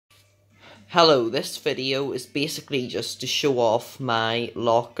Hello, this video is basically just to show off my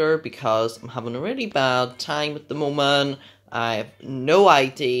locker because I'm having a really bad time at the moment. I have no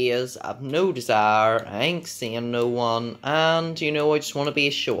ideas, I have no desire, I ain't seeing no one, and I just want to be a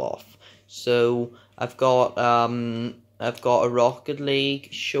show off. So I've got a Rocket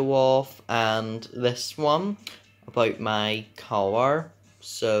League show off and this one about my car.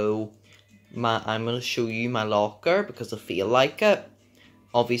 So I'm gonna show you my locker because I feel like it.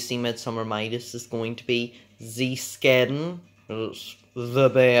 Obviously, Midsummer Midas is going to be the skin. It's the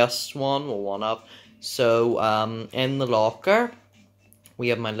best one, well, one of. So, in the locker, we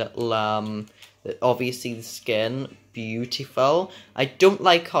have my little, obviously the skin, beautiful. I don't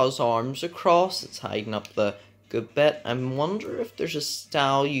like how his arms are crossed, it's hiding up the good bit. I wonder if there's a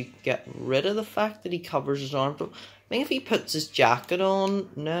style you can get rid of the fact that he covers his arms. Maybe if he puts his jacket on,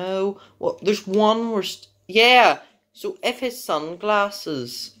 no. Well, there's one where, yeah. So if his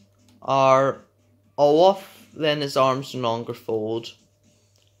sunglasses are off, then his arms no longer fold.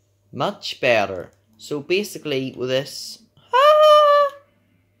 Much better. So basically with this,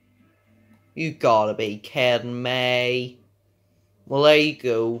 you gotta be kidding me. Well, there you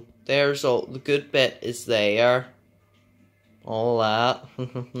go. There's all, the good bit is there. All that,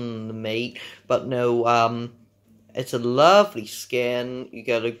 the meat. But no, it's a lovely skin, you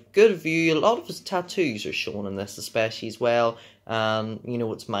get a good view, a lot of his tattoos are shown in this especially as well, and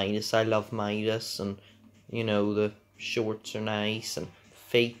it's Midas, I love Midas, and the shorts are nice, and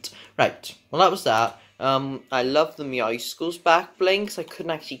feet. Right, well that was that. I love the Meowscles back blinks. I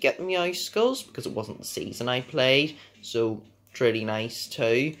couldn't actually get the Meowscles because it wasn't the season I played, so it's really nice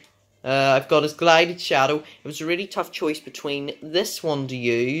too. I've got his Glided Shadow. It was a really tough choice between this one to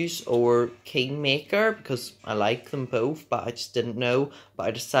use or Kingmaker because I like them both, but I just didn't know. But I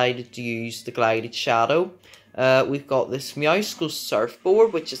decided to use the Glided Shadow. We've got this Meowscles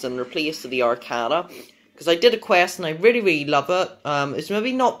Surfboard, which is in replace of the Arcana. Because I did a quest and I really love it. It's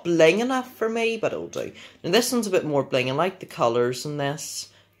maybe not bling enough for me, but it'll do. And this one's a bit more bling. I like the colours in this.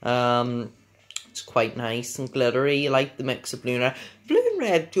 It's quite nice and glittery. I like the mix of blue and red. Blue and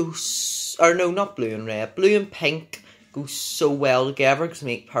red goes... Or no, not blue and red. Blue and pink go so well together because they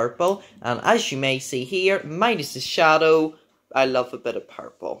make purple. And as you may see here, Midas' shadow. I love a bit of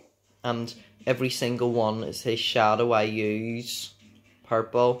purple. And every single one is his shadow I use.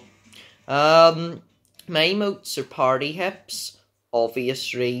 Purple. My emotes are party hips.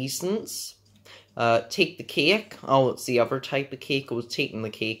 Obvious reasons. Take the cake. Oh, it's the other type of cake. I was taking the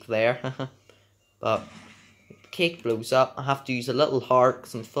cake there. But the cake blows up. I have to use a little heart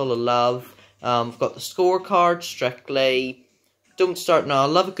because I'm full of love. I've got the scorecard, Strictly. Don't Start Now. I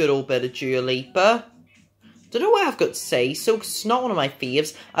love a good old bit of Dua Lipa. Don't know why I've got to say so because it's not one of my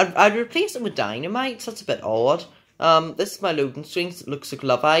faves. I'd replace it with Dynamite, so that's a bit odd. This is my loading screens. It looks like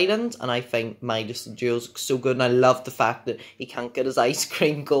Love Island, and I think Midas and Jules look so good, and I love the fact that he can't get his ice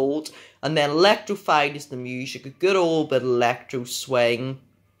cream gold. And then Electrified is the music, a good old bit of electro swing.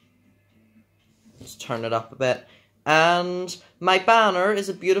 Let's turn it up a bit. And my banner is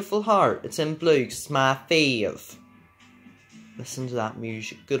a beautiful heart. It's in blue. It's my fave. Listen to that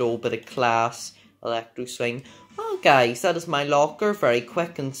music. Good old bit of class. Electro swing. Well, guys, that is my locker. Very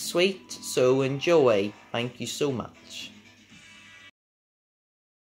quick and sweet. So enjoy. Thank you so much.